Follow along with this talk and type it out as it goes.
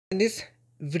In this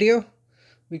video,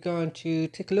 we're going to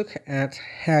take a look at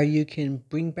how you can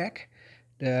bring back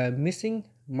the missing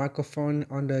microphone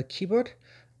on the keyboard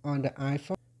on the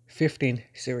iPhone 15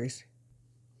 series.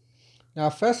 Now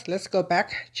first, let's go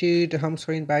back to the home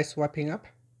screen by swiping up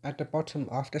at the bottom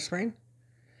of the screen.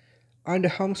 On the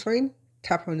home screen,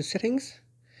 tap on the settings.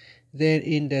 Then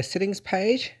in the settings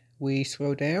page, we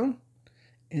scroll down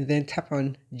and then tap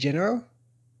on General.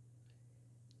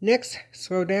 Next,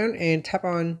 scroll down and tap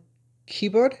on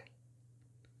Keyboard.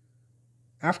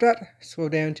 After that, scroll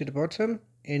down to the bottom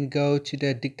and go to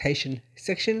the dictation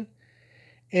section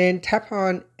and tap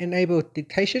on Enable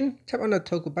Dictation. Tap on the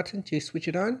toggle button to switch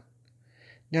it on.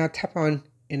 Now tap on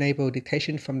Enable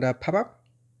Dictation from the pop-up.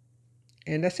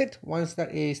 And that's it. Once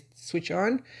that is switched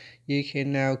on, you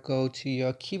can now go to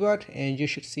your keyboard and you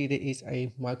should see there is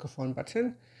a microphone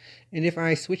button. And if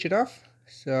I switch it off,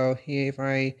 so here if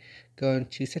I go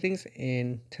into settings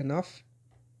and turn off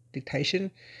dictation,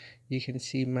 you can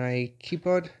see my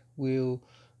keyboard will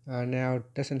now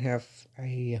doesn't have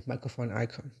a microphone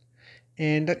icon.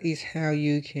 And that is how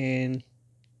you can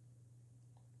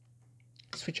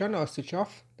switch on or switch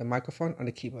off the microphone on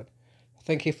the keyboard.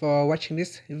 Thank you for watching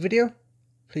this video.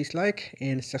 Please like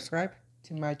and subscribe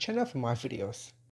to my channel for more videos.